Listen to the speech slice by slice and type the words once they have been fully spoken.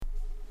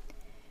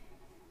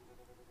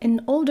An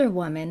older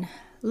woman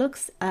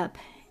looks up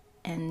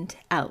and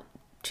out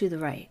to the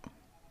right.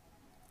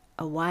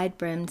 A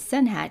wide-brimmed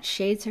sun hat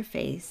shades her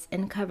face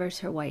and covers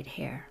her white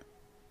hair.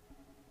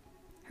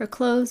 Her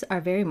clothes are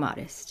very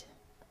modest.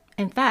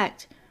 In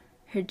fact,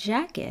 her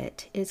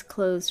jacket is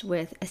closed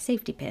with a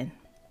safety pin.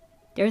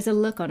 There is a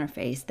look on her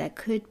face that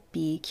could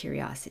be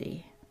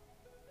curiosity.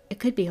 It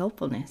could be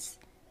hopefulness.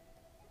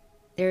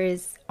 There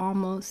is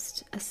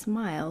almost a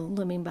smile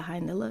looming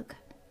behind the look,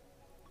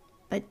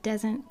 but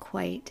doesn't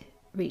quite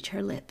reach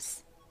her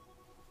lips.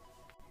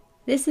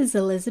 This is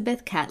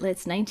Elizabeth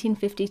Catlett's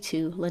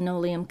 1952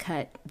 linoleum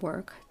cut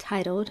work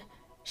titled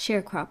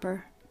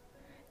Sharecropper,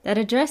 that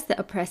addressed the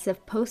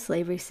oppressive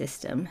post-slavery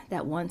system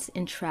that once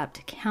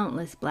entrapped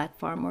countless black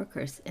farm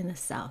workers in the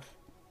South.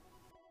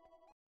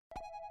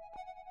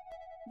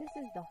 This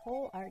is the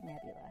Whole Art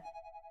Nebula,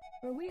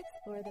 where we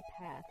explore the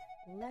path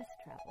less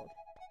traveled,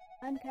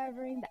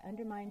 uncovering the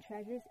undermined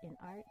treasures in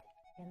art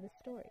and the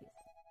stories,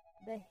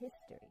 the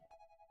history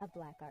of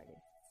black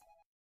artists.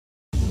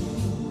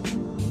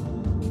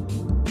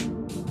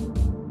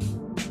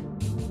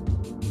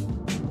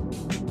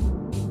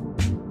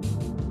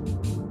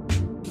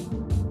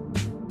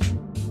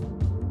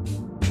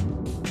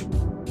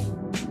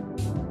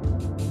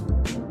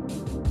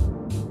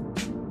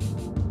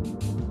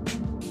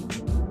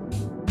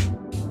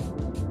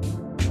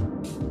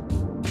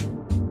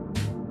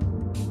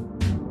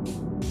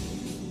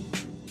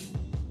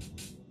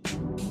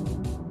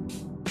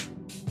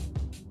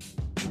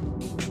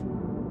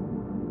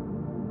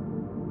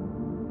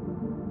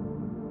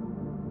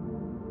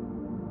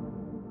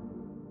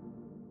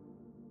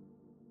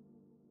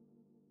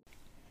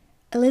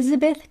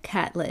 Elizabeth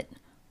Catlett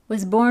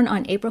was born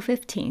on April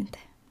 15th,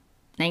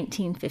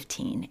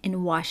 1915,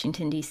 in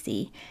Washington,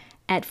 D.C.,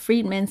 at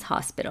Freedmen's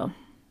Hospital,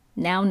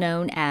 now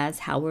known as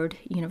Howard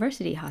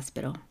University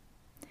Hospital.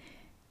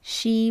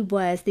 She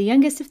was the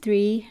youngest of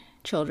three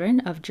children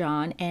of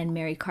John and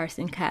Mary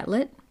Carson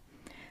Catlett.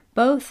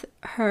 Both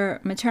her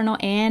maternal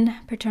and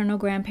paternal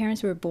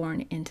grandparents were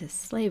born into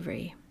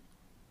slavery.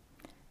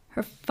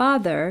 Her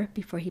father,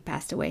 before he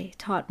passed away,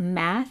 taught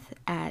math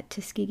at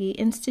Tuskegee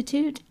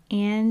Institute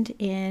and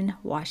in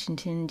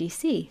Washington,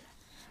 D.C.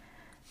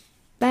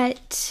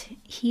 But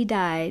he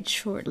died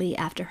shortly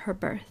after her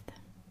birth.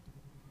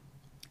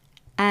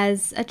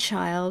 As a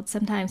child,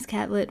 sometimes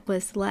Catlett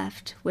was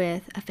left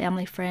with a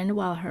family friend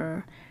while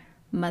her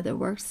mother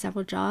worked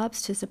several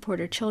jobs to support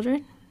her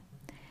children.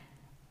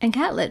 And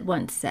Catlett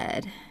once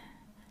said,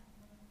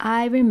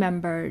 "I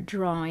remember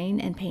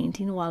drawing and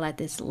painting while at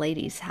this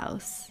lady's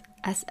house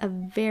as a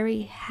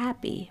very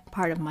happy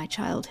part of my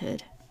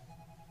childhood."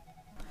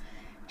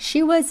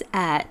 She was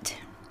at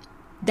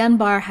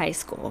Dunbar High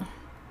School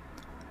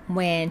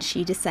when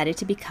she decided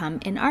to become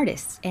an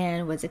artist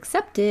and was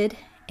accepted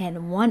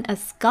and won a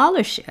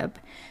scholarship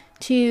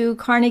to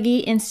Carnegie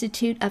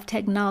Institute of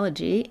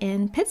Technology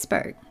in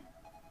Pittsburgh.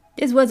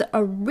 This was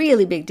a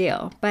really big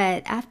deal,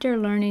 but after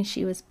learning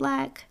she was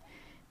black,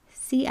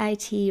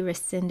 CIT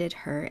rescinded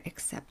her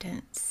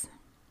acceptance.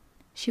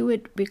 She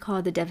would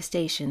recall the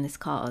devastation this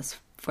caused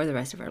for the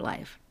rest of her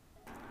life.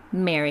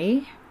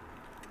 Mary,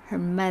 her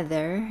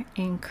mother,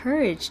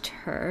 encouraged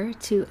her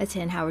to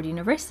attend Howard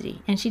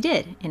University, and she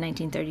did in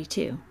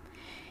 1932.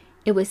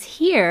 It was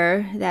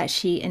here that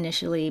she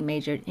initially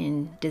majored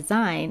in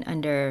design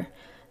under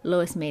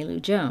Lois Mailou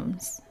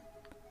Jones,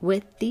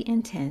 with the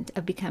intent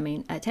of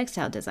becoming a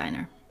textile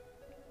designer.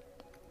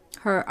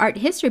 Her art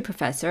history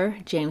professor,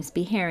 James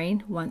B.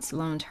 Herring, once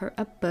loaned her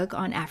a book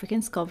on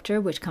African sculpture,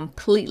 which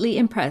completely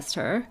impressed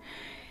her.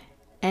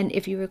 And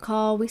if you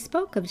recall, we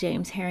spoke of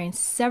James Herring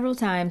several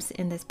times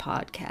in this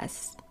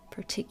podcast,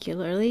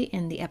 particularly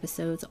in the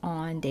episodes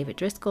on David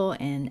Driscoll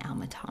and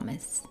Alma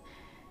Thomas.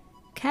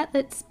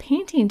 Catlett's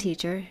painting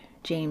teacher,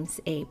 James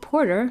A.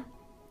 Porter,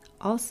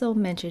 also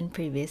mentioned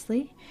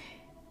previously,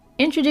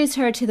 introduced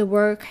her to the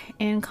work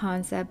and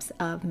concepts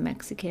of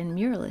Mexican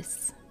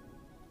muralists.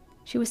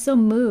 She was so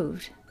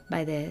moved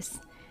by this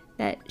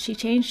that she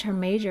changed her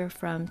major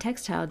from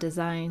textile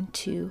design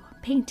to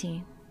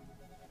painting.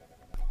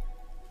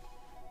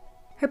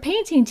 Her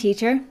painting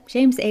teacher,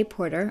 James A.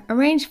 Porter,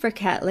 arranged for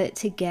Catlett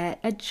to get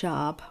a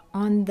job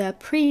on the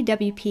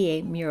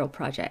pre-WPA mural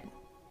project.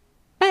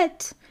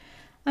 But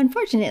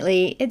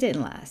unfortunately, it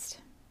didn't last.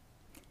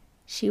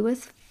 She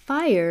was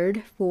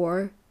fired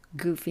for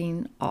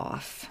goofing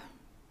off.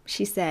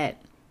 She said,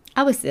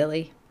 "I was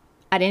silly.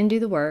 I didn't do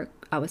the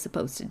work I was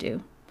supposed to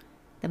do.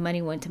 The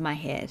money went to my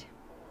head."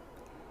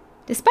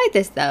 Despite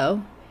this,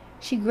 though,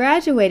 she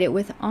graduated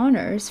with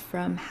honors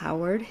from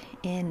Howard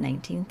in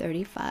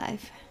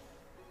 1935.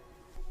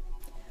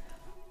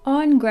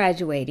 On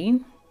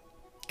graduating,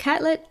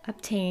 Catlett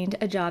obtained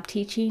a job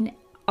teaching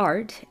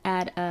art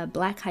at a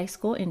black high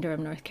school in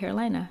Durham, North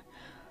Carolina,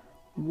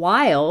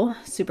 while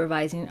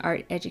supervising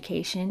art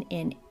education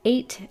in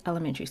 8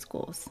 elementary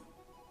schools.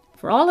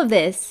 For all of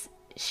this,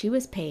 she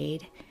was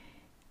paid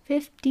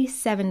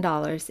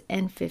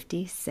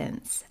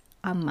 $57.50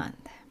 a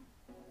month.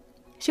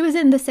 She was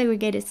in the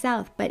segregated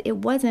South, but it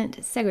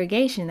wasn't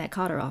segregation that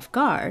caught her off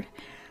guard,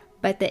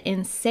 but the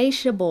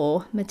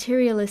insatiable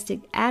materialistic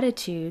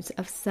attitudes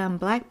of some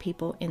Black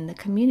people in the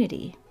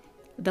community,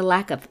 the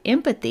lack of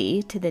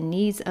empathy to the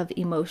needs of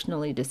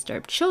emotionally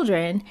disturbed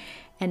children,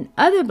 and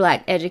other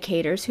Black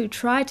educators who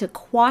tried to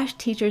quash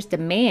teachers'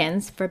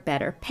 demands for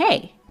better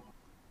pay.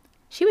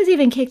 She was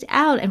even kicked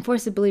out and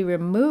forcibly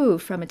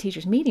removed from a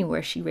teachers' meeting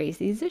where she raised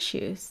these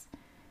issues.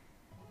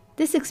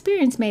 This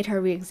experience made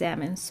her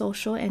re-examine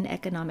social and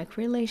economic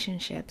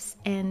relationships,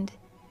 and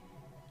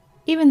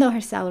even though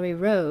her salary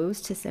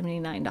rose to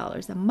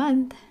 $79 a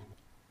month,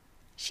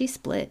 she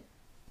split.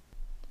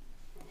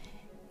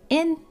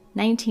 In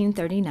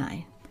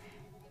 1939,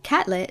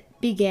 Catlett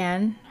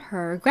began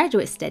her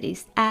graduate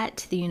studies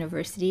at the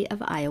University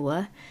of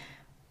Iowa,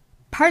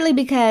 partly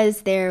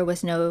because there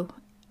was no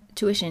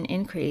tuition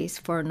increase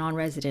for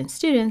non-resident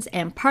students,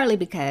 and partly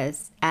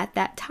because at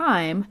that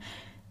time,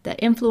 the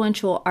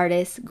influential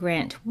artist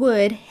Grant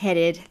Wood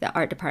headed the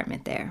art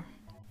department there.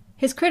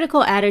 His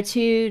critical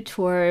attitude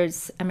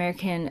towards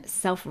American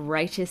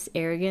self-righteous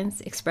arrogance,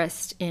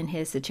 expressed in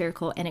his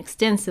satirical and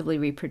extensively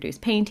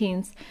reproduced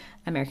paintings,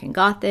 American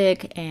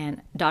Gothic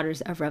and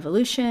Daughters of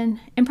Revolution,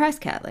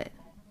 impressed Catlett.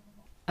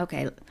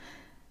 Okay,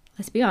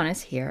 let's be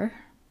honest here.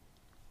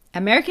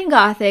 American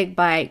Gothic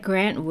by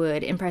Grant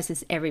Wood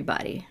impresses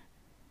everybody.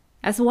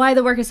 That's why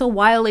the work is so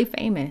wildly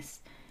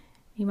famous.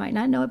 You might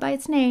not know it by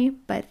its name,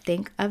 but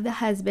think of the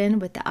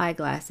husband with the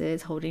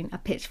eyeglasses holding a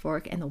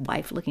pitchfork and the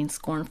wife looking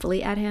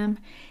scornfully at him.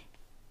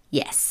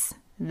 Yes,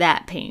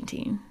 that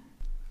painting.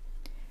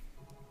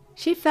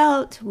 She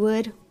felt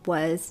Wood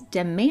was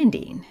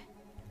demanding,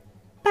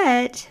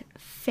 but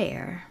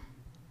fair.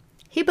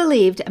 He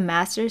believed a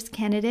master's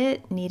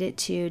candidate needed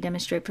to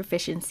demonstrate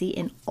proficiency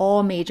in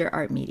all major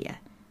art media.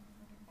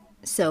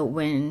 So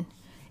when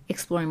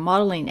exploring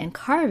modeling and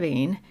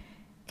carving,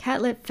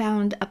 Catlett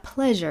found a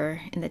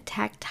pleasure in the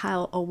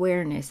tactile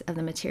awareness of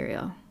the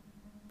material.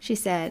 She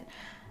said,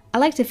 "I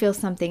like to feel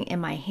something in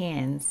my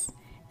hands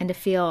and to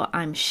feel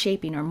I'm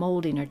shaping or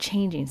molding or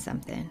changing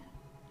something,"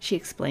 she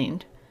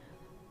explained,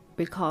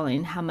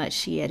 recalling how much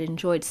she had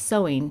enjoyed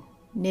sewing,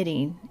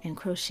 knitting, and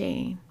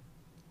crocheting.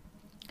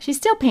 She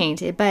still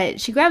painted, but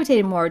she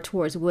gravitated more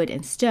towards wood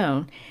and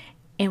stone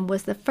and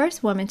was the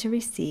first woman to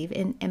receive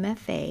an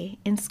MFA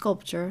in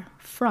sculpture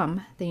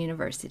from the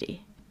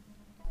university.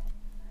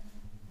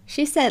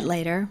 She said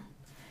later,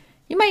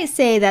 "You might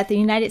say that the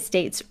United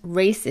States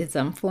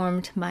racism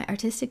formed my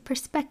artistic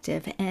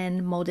perspective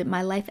and molded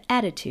my life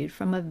attitude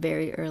from a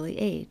very early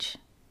age."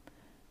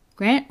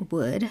 Grant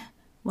Wood,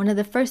 one of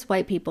the first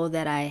white people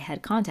that I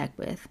had contact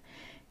with,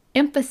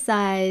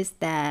 emphasized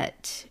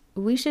that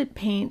we should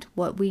paint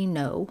what we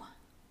know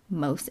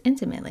most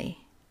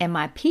intimately. And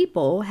my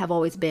people have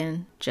always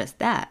been just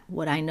that,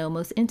 what I know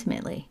most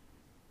intimately.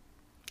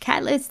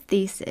 Catlett's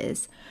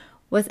thesis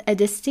was a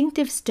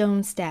distinctive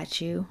stone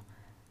statue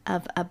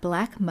of a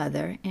Black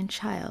mother and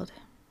child,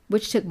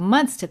 which took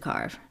months to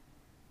carve.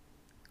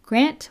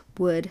 Grant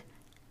Wood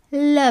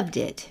loved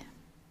it.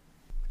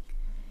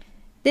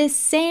 This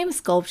same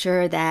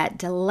sculpture that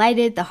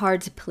delighted the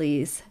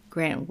hard-to-please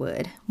Grant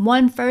Wood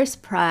won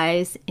first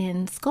prize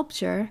in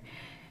sculpture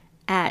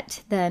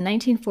at the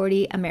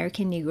 1940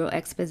 American Negro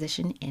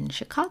Exposition in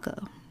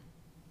Chicago.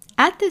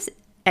 At this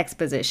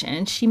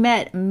exposition, she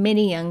met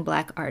many young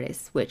Black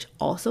artists, which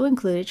also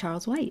included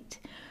Charles White,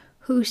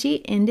 who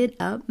she ended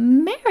up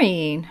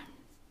marrying.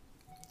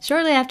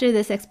 Shortly after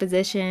this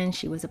exposition,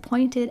 she was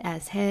appointed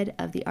as head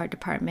of the art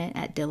department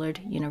at Dillard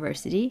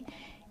University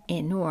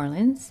in New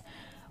Orleans,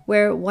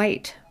 where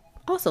White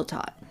also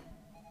taught.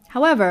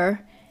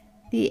 However,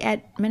 the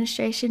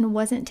administration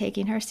wasn't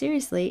taking her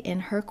seriously in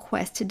her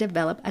quest to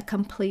develop a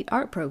complete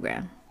art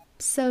program,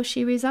 so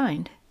she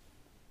resigned.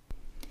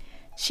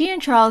 She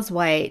and Charles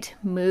White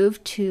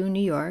moved to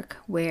New York,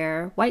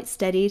 where White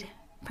studied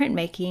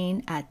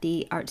printmaking at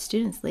the Art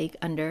Students League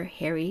under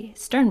Harry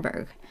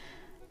Sternberg,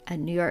 a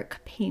New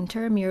York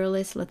painter,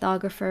 muralist,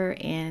 lithographer,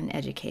 and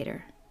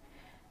educator.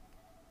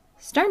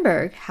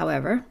 Sternberg,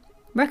 however,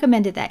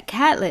 recommended that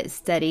Catlett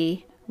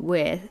study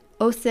with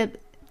Osip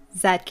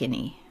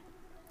Zadkine,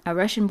 a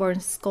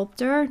Russian-born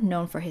sculptor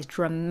known for his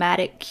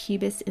dramatic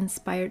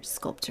Cubist-inspired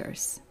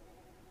sculptures.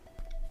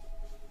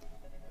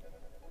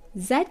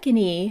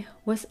 Zadkine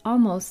was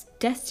almost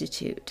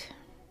destitute.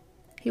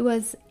 He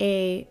was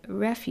a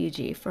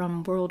refugee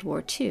from World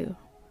War II.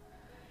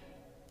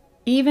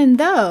 Even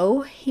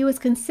though he was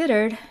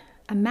considered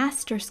a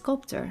master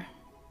sculptor,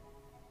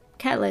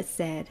 Catlett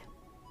said,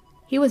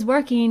 "He was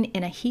working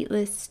in a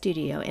heatless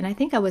studio, and I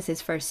think I was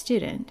his first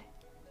student.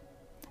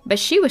 But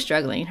she was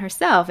struggling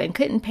herself and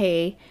couldn't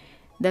pay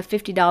the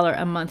 $50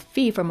 a month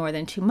fee for more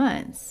than 2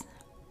 months.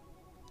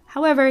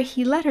 However,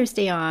 he let her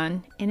stay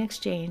on in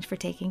exchange for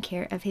taking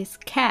care of his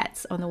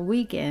cats on the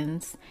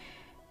weekends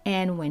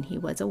and when he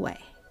was away."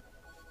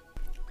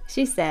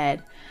 She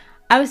said,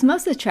 "I was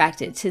most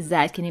attracted to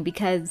Zadkine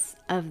because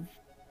of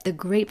the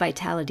great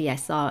vitality I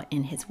saw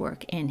in his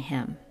work in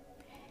him.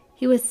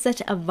 He was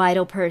such a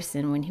vital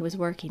person when he was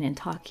working and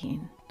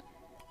talking.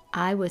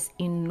 I was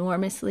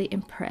enormously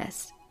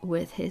impressed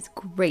with his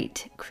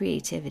great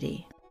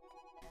creativity."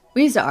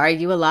 We used to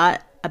argue a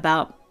lot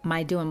about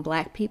my doing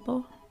black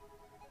people,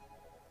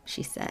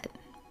 she said.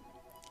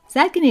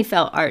 Zadkini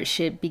felt art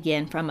should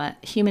begin from a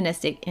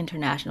humanistic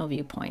international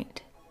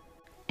viewpoint.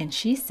 And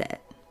she said,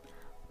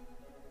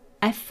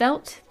 I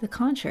felt the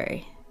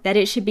contrary, that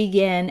it should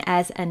begin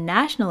as a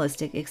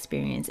nationalistic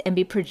experience and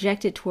be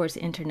projected towards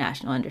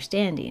international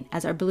understanding,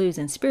 as our blues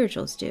and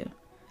spirituals do.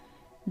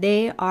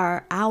 They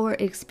are our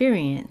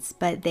experience,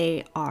 but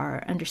they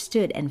are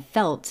understood and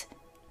felt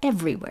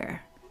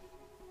everywhere.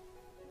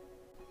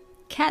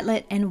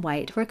 Catlett and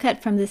White were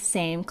cut from the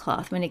same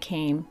cloth when it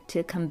came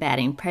to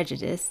combating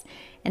prejudice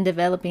and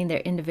developing their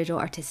individual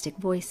artistic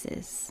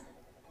voices.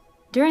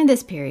 During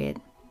this period,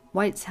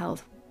 White's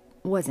health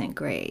wasn't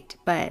great,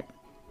 but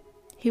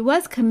he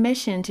was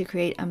commissioned to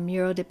create a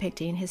mural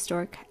depicting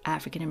historic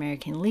African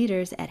American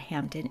leaders at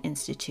Hampton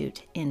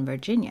Institute in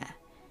Virginia.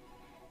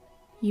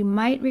 You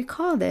might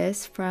recall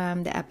this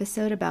from the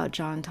episode about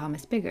John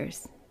Thomas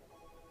Biggers.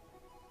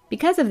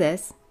 Because of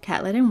this,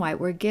 Catlett and White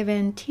were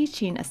given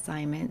teaching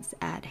assignments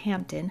at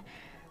Hampton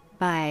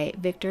by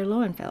Victor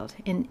Lowenfeld,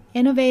 an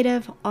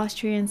innovative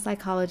Austrian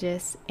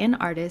psychologist and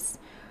artist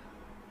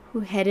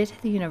who headed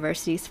the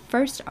university's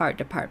first art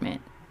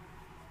department.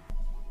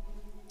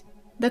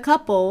 The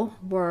couple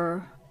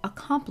were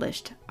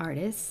accomplished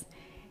artists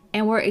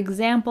and were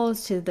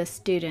examples to the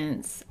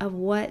students of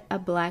what a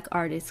black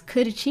artist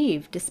could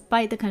achieve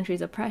despite the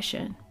country's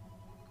oppression.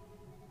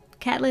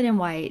 Catlett and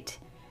White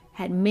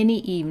had many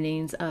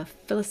evenings of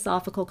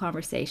philosophical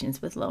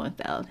conversations with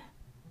Lowenfeld.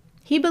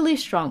 He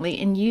believed strongly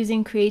in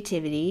using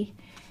creativity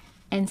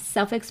and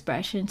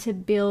self-expression to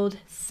build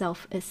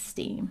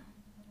self-esteem.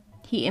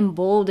 He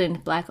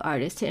emboldened black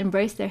artists to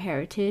embrace their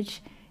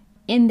heritage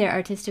in their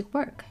artistic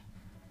work.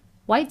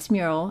 White's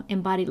mural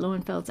embodied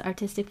Lowenfeld's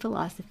artistic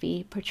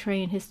philosophy,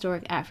 portraying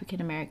historic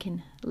African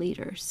American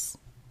leaders.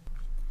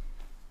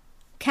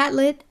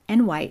 Catlett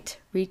and White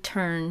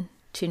returned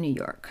to New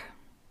York.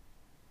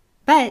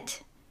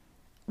 But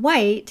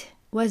White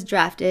was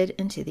drafted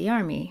into the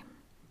Army.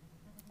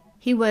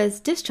 He was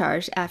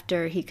discharged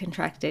after he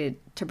contracted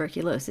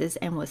tuberculosis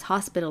and was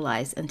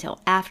hospitalized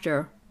until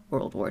after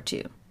World War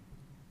II.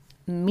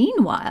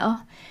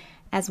 Meanwhile,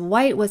 as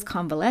White was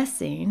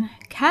convalescing,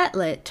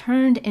 Catlett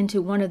turned into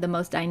one of the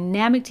most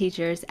dynamic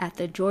teachers at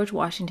the George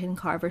Washington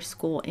Carver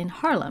School in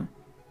Harlem.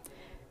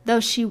 Though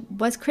she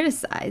was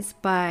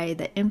criticized by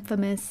the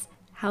infamous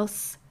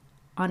House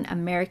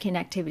Un-American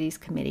Activities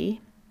Committee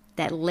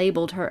that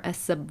labeled her a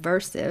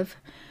subversive,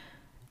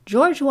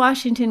 George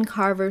Washington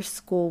Carver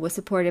School was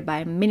supported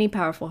by many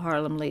powerful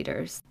Harlem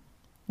leaders.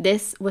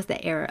 This was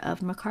the era of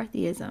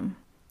McCarthyism,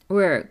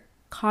 where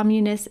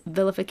communist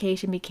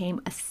vilification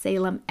became a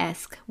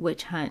Salem-esque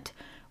witch hunt,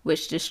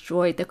 which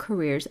destroyed the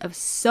careers of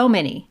so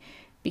many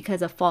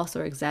because of false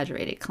or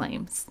exaggerated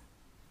claims.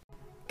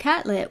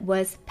 Catlett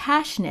was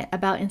passionate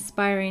about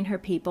inspiring her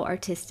people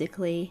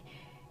artistically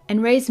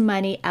and raised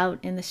money out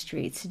in the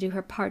streets to do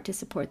her part to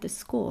support the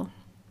school.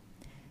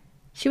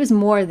 She was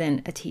more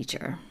than a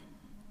teacher.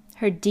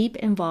 Her deep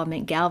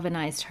involvement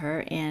galvanized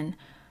her and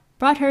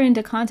brought her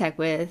into contact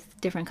with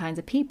different kinds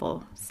of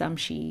people, some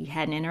she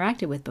hadn't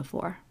interacted with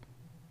before.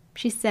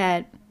 She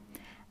said,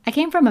 I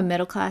came from a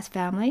middle-class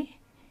family,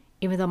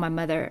 even though my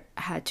mother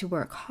had to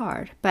work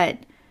hard, but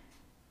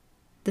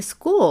the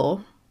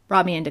school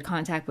brought me into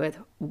contact with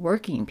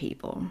working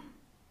people.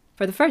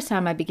 For the first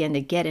time, I began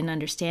to get an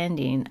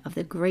understanding of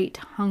the great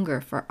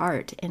hunger for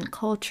art and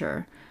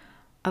culture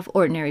of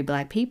ordinary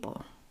black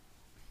people.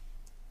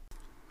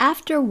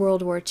 After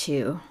World War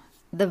II,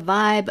 the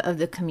vibe of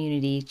the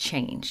community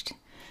changed.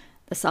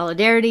 The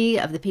solidarity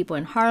of the people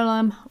in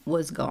Harlem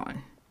was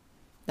gone.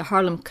 The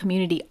Harlem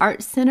Community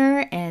Art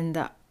Center and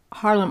the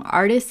Harlem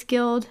Artists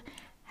Guild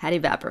had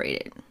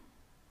evaporated.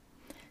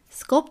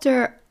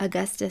 Sculptor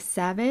Augustus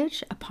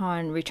Savage,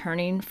 upon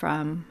returning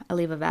from a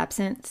leave of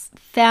absence,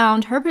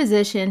 found her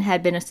position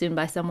had been assumed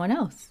by someone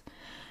else.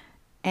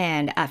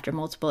 And after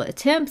multiple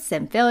attempts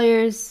and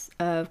failures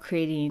of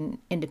creating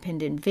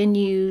independent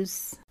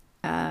venues,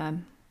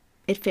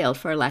 it failed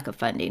for a lack of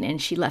funding,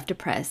 and she left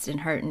depressed and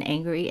hurt and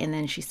angry, and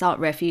then she sought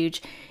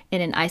refuge in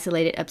an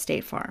isolated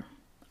upstate farm.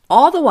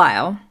 All the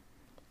while,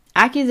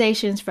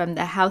 accusations from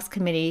the House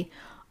Committee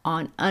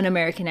on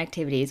Un-American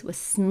Activities was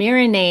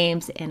smearing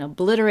names and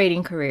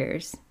obliterating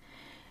careers.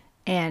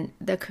 And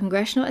the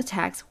congressional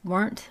attacks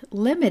weren't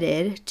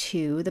limited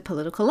to the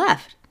political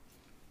left.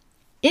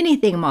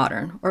 Anything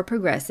modern or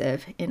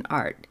progressive in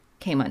art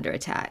came under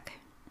attack.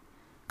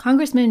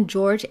 Congressman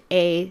George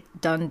A.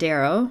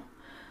 Dondero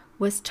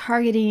was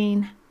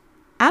targeting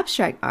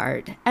abstract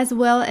art as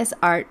well as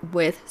art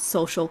with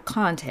social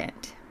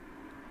content.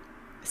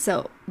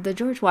 So the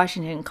George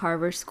Washington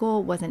Carver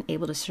School wasn't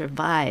able to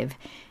survive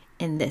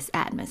in this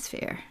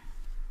atmosphere.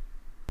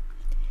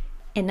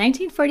 In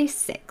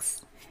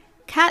 1946,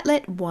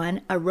 Catlett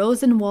won a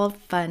Rosenwald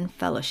Fund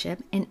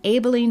Fellowship,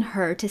 enabling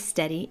her to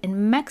study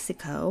in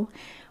Mexico,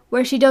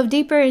 where she dove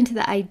deeper into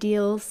the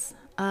ideals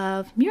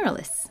of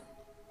muralists.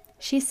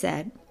 She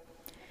said,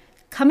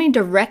 "Coming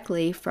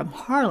directly from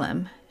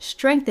Harlem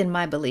strengthened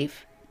my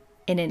belief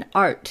and in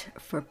art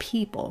for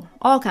people,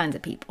 all kinds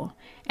of people,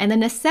 and the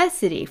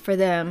necessity for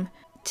them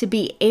to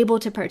be able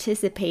to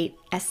participate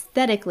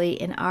aesthetically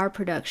in our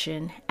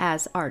production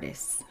as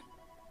artists.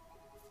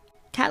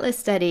 Catlett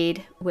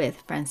studied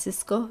with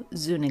Francisco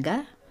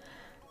Zuniga,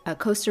 a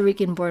Costa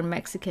Rican-born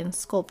Mexican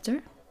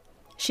sculptor.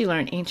 She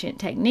learned ancient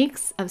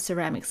techniques of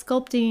ceramic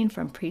sculpting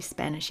from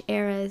pre-Spanish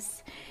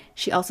eras.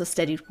 She also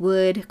studied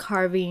wood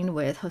carving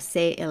with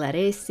Jose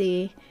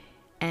Elaresi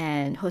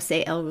and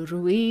Jose El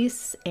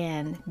Ruiz,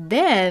 and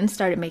then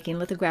started making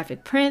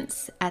lithographic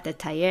prints at the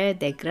Taller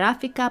de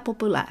Gráfica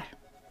Popular.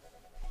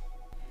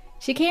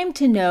 She came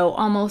to know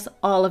almost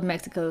all of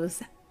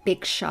Mexico's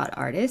big shot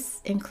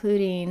artists,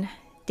 including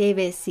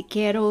David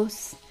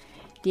Siqueiros,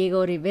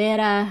 Diego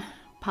Rivera,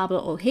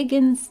 Pablo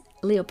O'Higgins,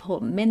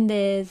 Leopold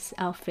Mendez,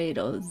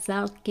 Alfredo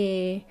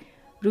Zalque,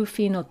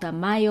 Rufino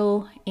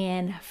Tamayo,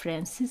 and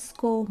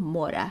Francisco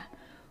Mora,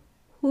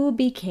 who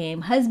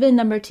became husband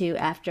number 2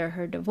 after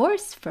her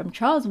divorce from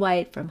Charles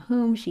White, from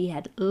whom she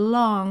had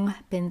long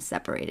been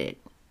separated.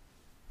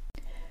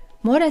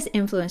 Mora's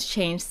influence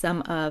changed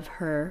some of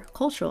her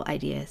cultural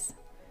ideas.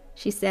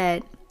 She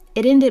said,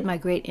 "It ended my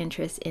great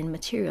interest in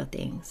material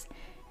things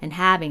and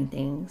having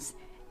things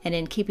and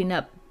in keeping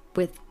up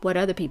with what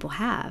other people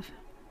have.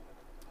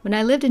 When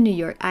I lived in New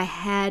York, I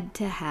had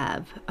to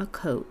have a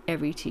coat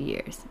every 2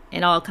 years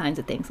and all kinds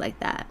of things like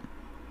that.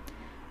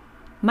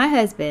 My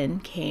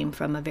husband came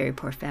from a very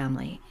poor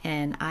family,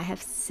 and I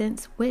have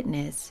since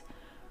witnessed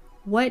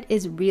what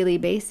is really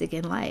basic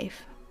in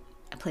life: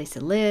 a place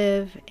to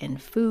live and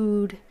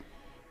food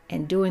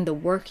and doing the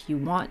work you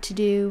want to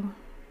do,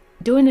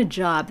 doing a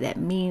job that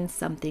means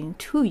something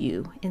to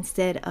you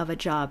instead of a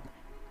job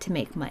to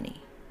make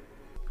money."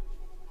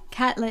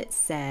 Catlett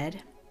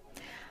said,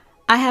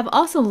 "I have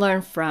also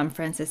learned from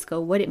Francisco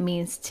what it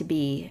means to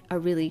be a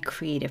really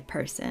creative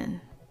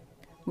person.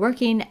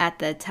 Working at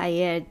the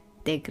Taller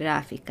de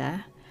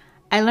Gráfica,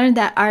 I learned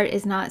that art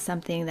is not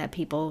something that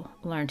people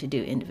learn to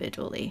do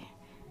individually.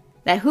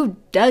 That who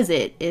does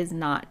it is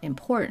not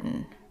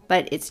important,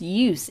 but its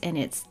use and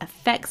its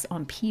effects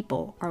on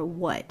people are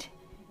what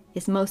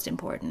is most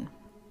important."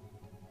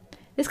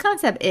 This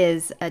concept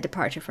is a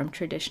departure from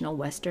traditional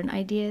Western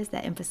ideas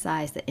that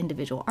emphasize the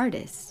individual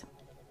artist.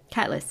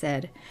 Catlett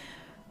said,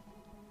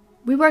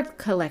 "We work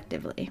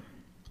collectively.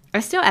 I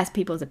still ask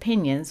people's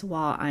opinions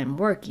while I'm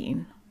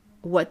working,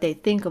 what they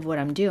think of what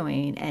I'm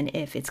doing, and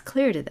if it's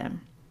clear to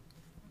them.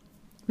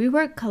 We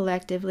work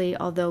collectively,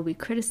 although we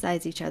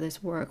criticize each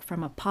other's work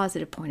from a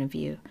positive point of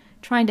view,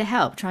 trying to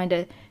help, trying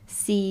to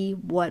see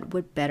what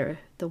would better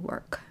the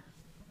work.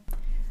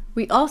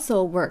 We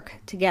also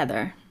work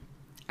together.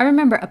 I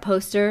remember a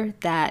poster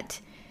that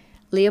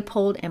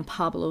Leopold and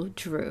Pablo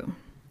drew.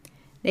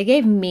 They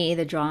gave me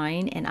the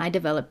drawing and I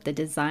developed the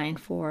design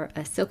for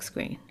a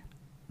silkscreen.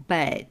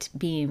 But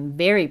being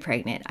very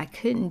pregnant, I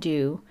couldn't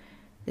do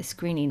the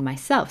screening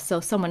myself, so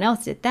someone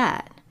else did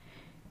that.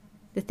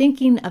 The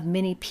thinking of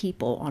many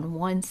people on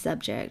one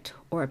subject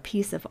or a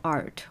piece of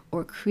art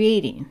or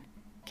creating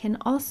can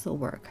also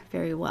work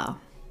very well."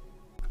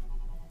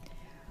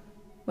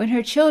 When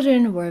her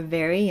children were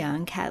very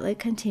young, Catlett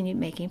continued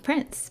making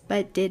prints,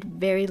 but did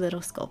very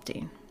little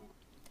sculpting.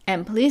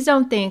 And please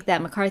don't think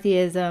that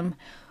McCarthyism,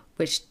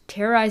 which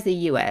terrorized the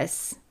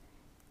U.S.,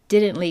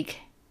 didn't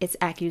leak its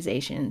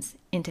accusations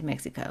into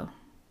Mexico.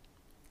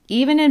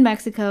 Even in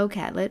Mexico,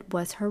 Catlett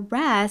was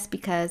harassed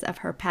because of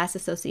her past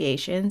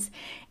associations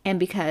and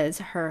because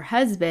her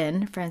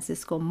husband,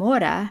 Francisco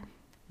Mora,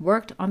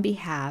 worked on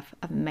behalf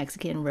of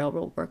Mexican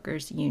railroad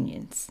workers'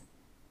 unions.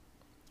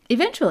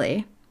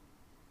 Eventually,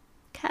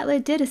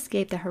 Catlett did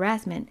escape the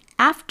harassment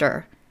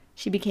after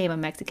she became a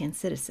Mexican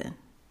citizen.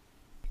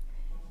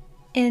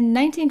 In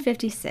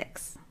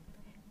 1956,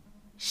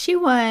 she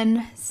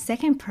won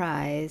second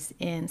prize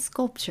in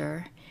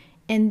sculpture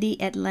in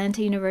the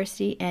Atlanta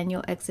University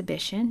Annual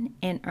Exhibition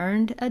and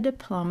earned a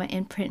diploma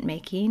in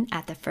printmaking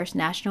at the first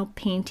National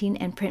Painting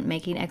and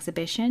Printmaking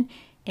Exhibition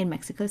in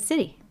Mexico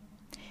City.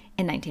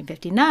 In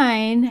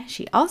 1959,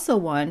 she also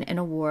won an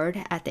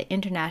award at the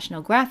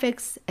International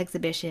Graphics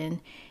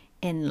Exhibition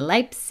in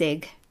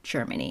Leipzig,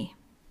 Germany.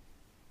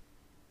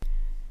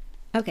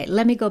 Okay,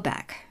 let me go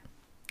back.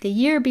 The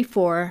year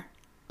before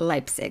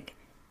Leipzig,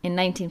 in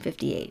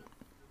 1958,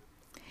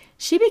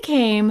 she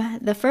became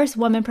the first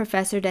woman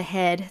professor to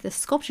head the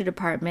sculpture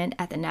department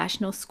at the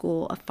National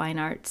School of Fine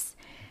Arts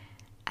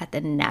at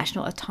the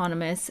National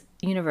Autonomous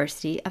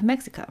University of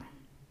Mexico.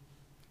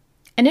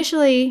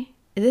 Initially,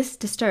 this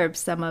disturbed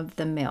some of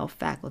the male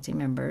faculty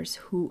members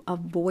who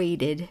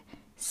avoided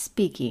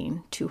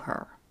speaking to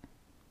her.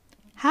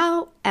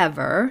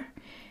 However,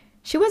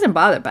 she wasn't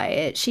bothered by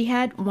it. She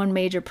had won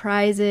major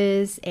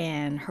prizes,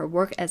 and her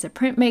work as a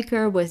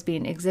printmaker was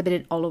being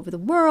exhibited all over the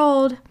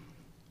world.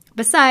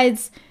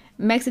 Besides,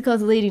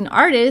 Mexico's leading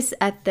artists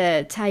at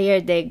the Taller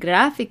de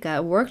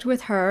Gráfica worked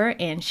with her,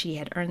 and she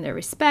had earned their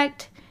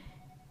respect.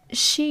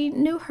 She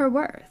knew her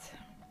worth.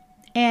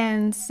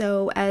 And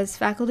so as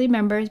faculty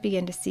members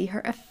began to see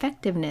her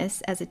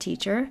effectiveness as a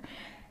teacher,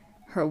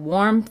 her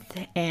warmth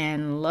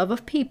and love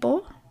of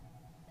people,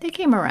 they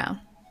came around.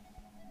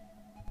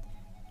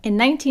 In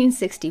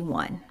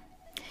 1961,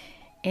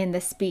 in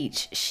the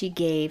speech she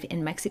gave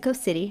in Mexico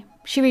City,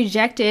 she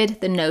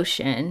rejected the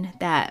notion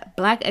that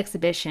Black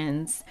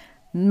exhibitions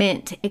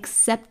meant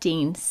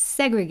accepting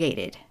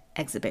segregated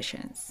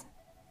exhibitions.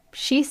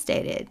 She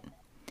stated,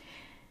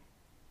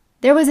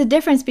 "There was a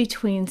difference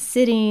between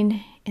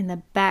sitting in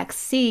the back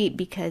seat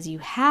because you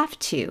have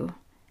to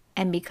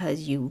and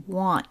because you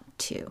want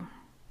to."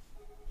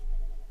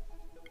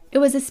 It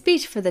was a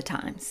speech for the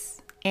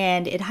times,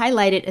 and it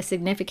highlighted a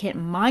significant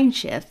mind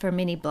shift for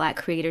many Black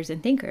creators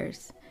and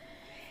thinkers.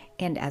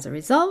 And as a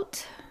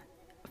result,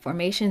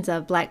 formations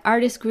of Black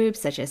artist groups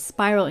such as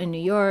Spiral in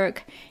New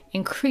York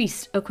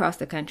increased across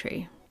the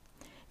country.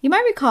 You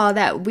might recall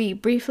that we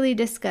briefly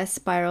discussed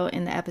Spiral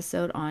in the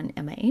episode on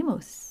Emma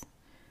Amos.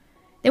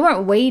 They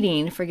weren't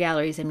waiting for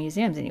galleries and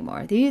museums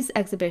anymore. These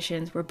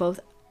exhibitions were both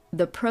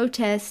the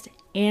protest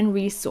and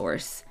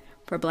resource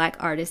for Black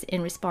artists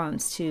in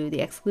response to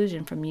the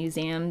exclusion from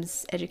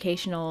museums,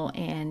 educational,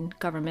 and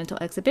governmental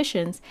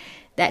exhibitions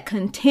that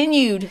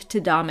continued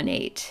to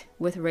dominate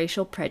with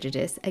racial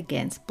prejudice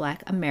against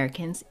Black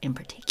Americans in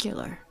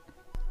particular.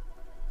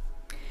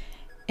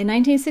 In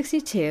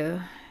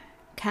 1962,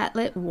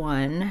 Catlett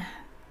won,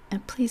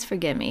 and please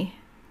forgive me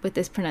with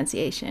this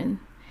pronunciation,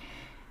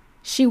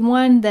 she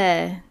won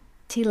the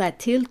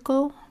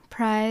Tlatelolco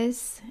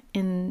Prize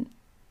in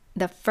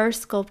the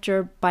first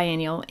sculpture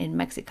biennial in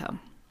Mexico.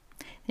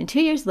 And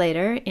 2 years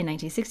later, in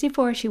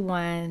 1964, she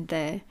won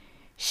the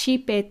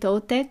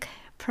Xipetotec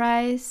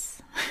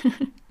Prize.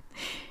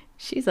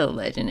 She's a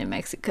legend in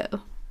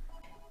Mexico.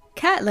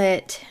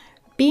 Catlett,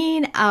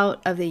 being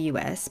out of the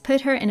U.S.,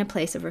 put her in a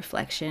place of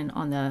reflection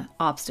on the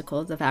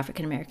obstacles of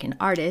African American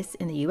artists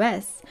in the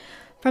U.S.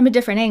 from a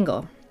different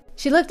angle.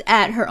 She looked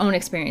at her own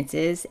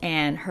experiences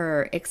and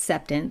her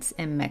acceptance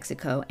in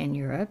Mexico and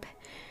Europe.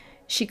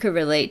 She could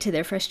relate to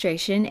their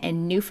frustration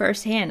and knew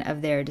firsthand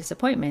of their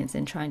disappointments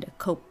in trying to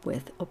cope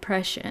with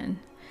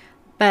oppression.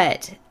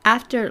 But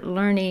after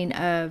learning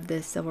of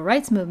the civil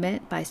rights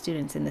movement by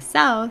students in the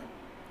South,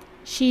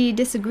 she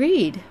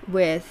disagreed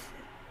with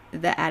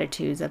the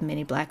attitudes of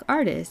many Black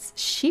artists.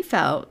 She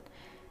felt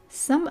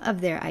some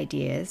of their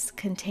ideas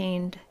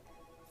contained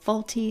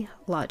faulty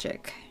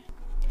logic.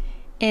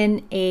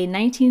 In a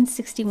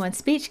 1961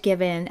 speech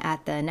given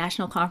at the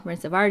National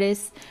Conference of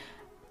Artists,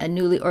 a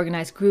newly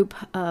organized group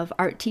of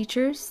art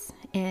teachers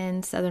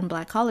in Southern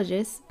Black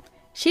colleges,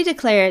 she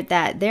declared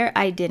that their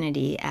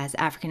identity as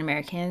African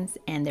Americans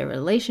and their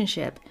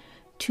relationship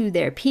to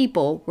their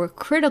people were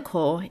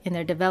critical in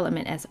their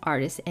development as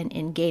artists and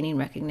in gaining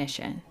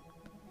recognition.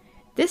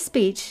 This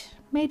speech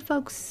made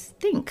folks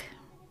think,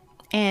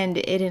 and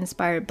it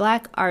inspired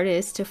Black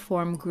artists to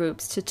form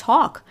groups to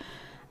talk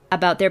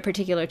about their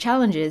particular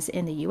challenges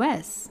in the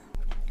U.S.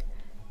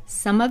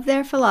 Some of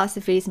their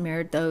philosophies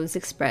mirrored those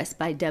expressed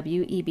by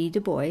W.E.B.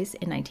 Du Bois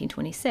in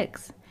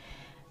 1926,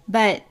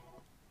 but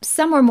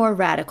some were more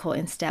radical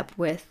in step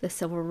with the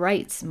civil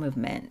rights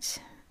movement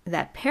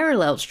that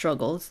paralleled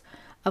struggles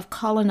of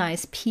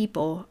colonized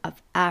people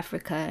of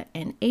Africa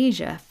and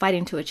Asia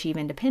fighting to achieve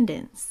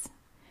independence.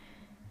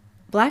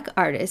 Black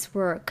artists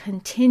were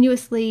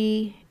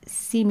continuously,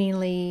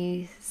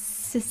 seemingly,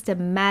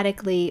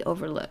 systematically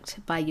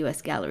overlooked by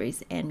U.S.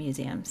 galleries and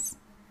museums.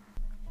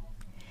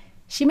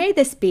 She made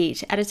this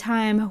speech at a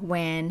time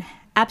when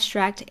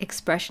abstract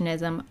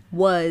expressionism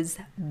was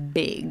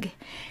big,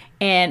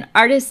 and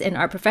artists and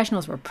art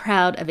professionals were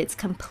proud of its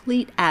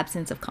complete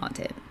absence of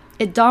content.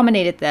 It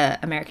dominated the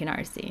American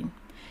art scene.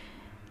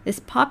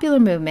 This popular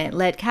movement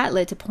led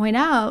Catlett to point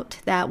out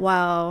that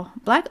while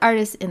Black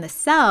artists in the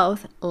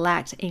South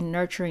lacked a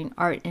nurturing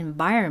art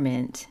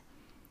environment,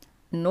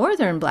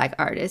 Northern Black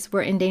artists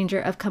were in danger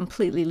of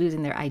completely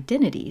losing their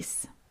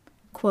identities.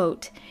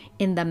 Quote,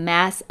 "in the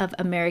mass of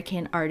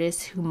American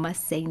artists who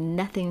must say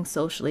nothing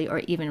socially or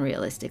even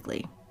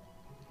realistically."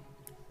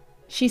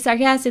 She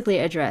sarcastically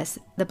addressed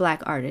the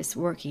Black artists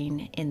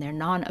working in their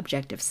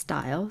non-objective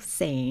style,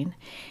 saying,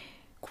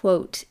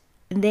 quote,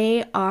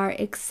 "they are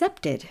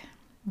accepted.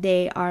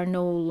 They are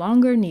no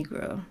longer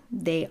Negro.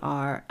 They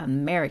are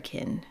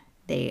American.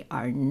 They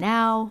are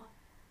now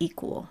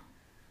equal."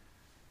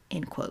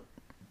 End quote.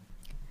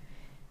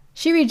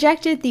 She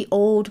rejected the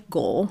old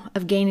goal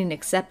of gaining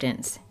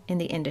acceptance in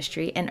the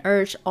industry and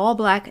urged all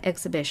Black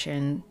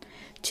exhibition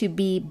to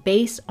be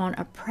based on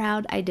a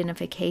proud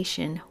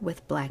identification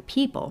with Black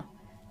people,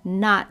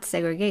 not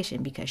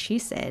segregation, because she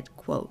said,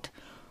 quote,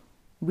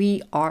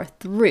 "we are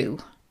through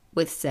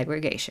with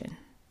segregation,"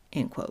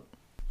 end quote.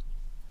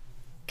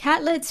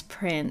 Catlett's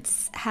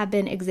prints have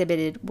been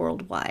exhibited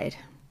worldwide,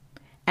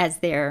 as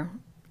they're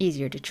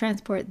easier to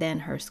transport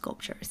than her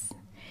sculptures.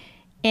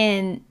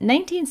 In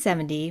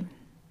 1970,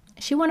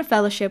 she won a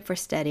fellowship for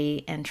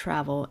study and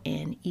travel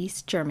in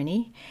East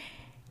Germany,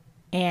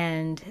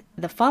 and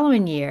the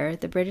following year,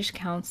 the British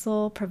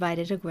Council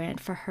provided a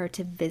grant for her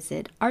to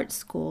visit art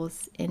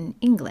schools in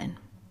England.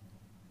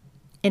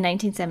 In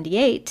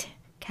 1978,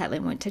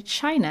 Catlett went to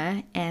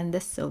China and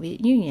the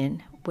Soviet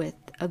Union with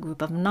a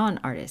group of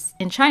non-artists.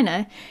 In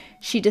China,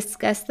 she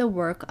discussed the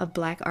work of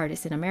Black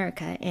artists in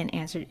America and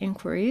answered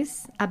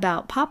inquiries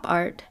about pop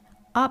art,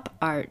 op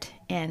art,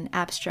 and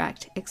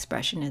abstract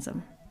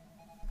expressionism.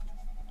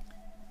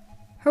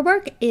 Her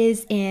work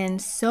is in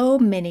so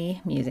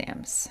many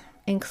museums,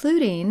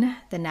 including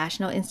the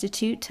National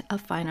Institute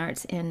of Fine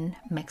Arts in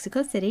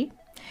Mexico City,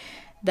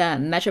 the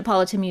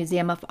Metropolitan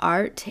Museum of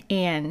Art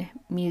and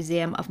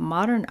Museum of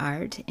Modern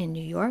Art in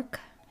New York,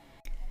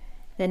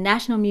 the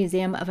National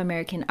Museum of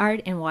American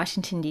Art in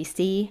Washington,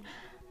 D.C.,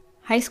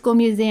 High School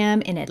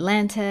Museum in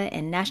Atlanta,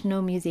 and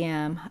National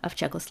Museum of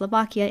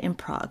Czechoslovakia in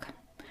Prague.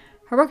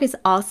 Her work is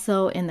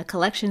also in the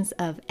collections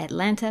of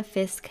Atlanta,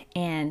 Fisk,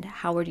 and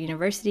Howard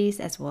universities,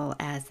 as well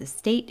as the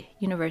State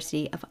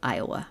University of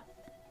Iowa.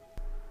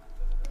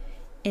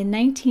 In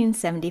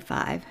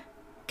 1975,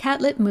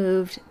 Catlett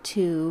moved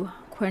to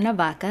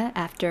Cuernavaca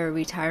after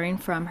retiring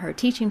from her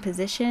teaching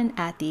position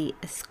at the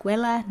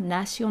Escuela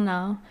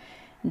Nacional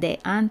de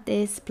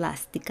Artes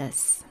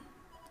Plásticas.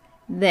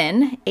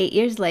 Then, 8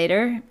 years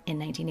later, in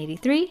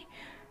 1983,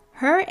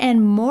 her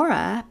and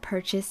Maura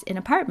purchased an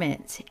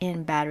apartment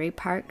in Battery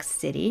Park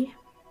City,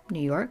 New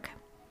York,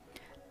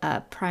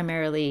 a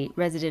primarily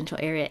residential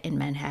area in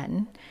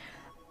Manhattan.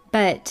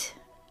 But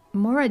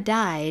Maura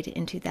died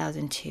in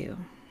 2002.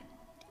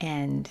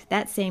 And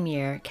that same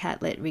year,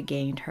 Catlett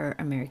regained her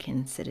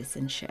American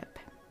citizenship.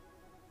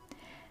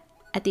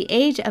 At the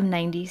age of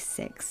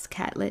 96,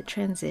 Catlett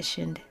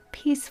transitioned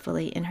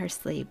peacefully in her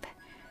sleep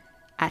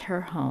at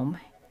her home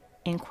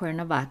in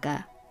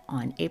Cuernavaca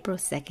on April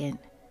 2nd,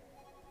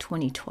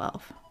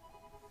 2012.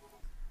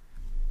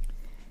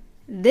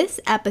 This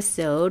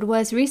episode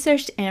was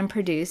researched and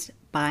produced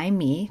by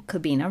me,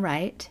 Kobina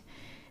Wright.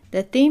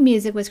 The theme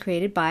music was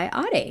created by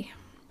Ade.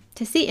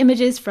 To see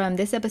images from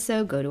this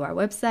episode, go to our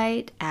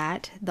website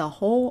at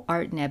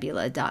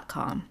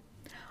thewholeartnebula.com.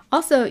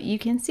 Also, you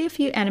can see a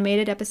few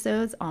animated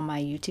episodes on my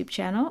YouTube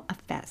channel, A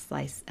Fat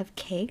Slice of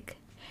Cake.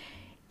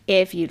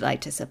 If you'd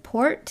like to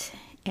support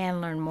and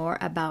learn more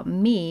about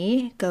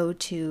me, go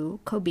to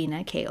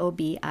Kobina,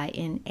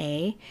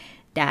 Kobina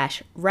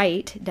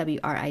Wright,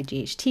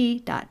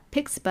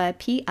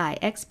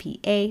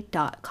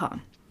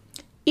 WRIGHT.pixpa.com.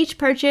 Each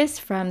purchase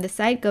from the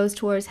site goes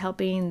towards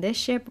helping this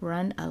ship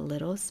run a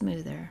little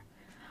smoother.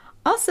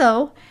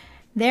 Also,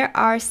 there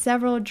are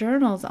several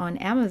journals on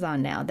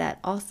Amazon now that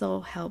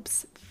also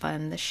helps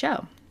fund the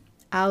show.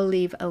 I'll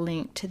leave a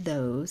link to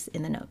those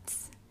in the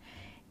notes.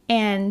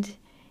 And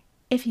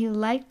if you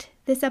liked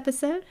this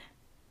episode,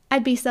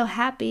 I'd be so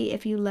happy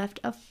if you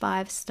left a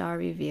 5-star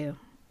review.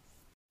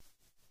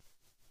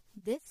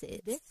 This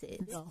is the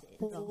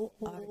Whole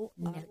Art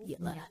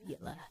Nebula.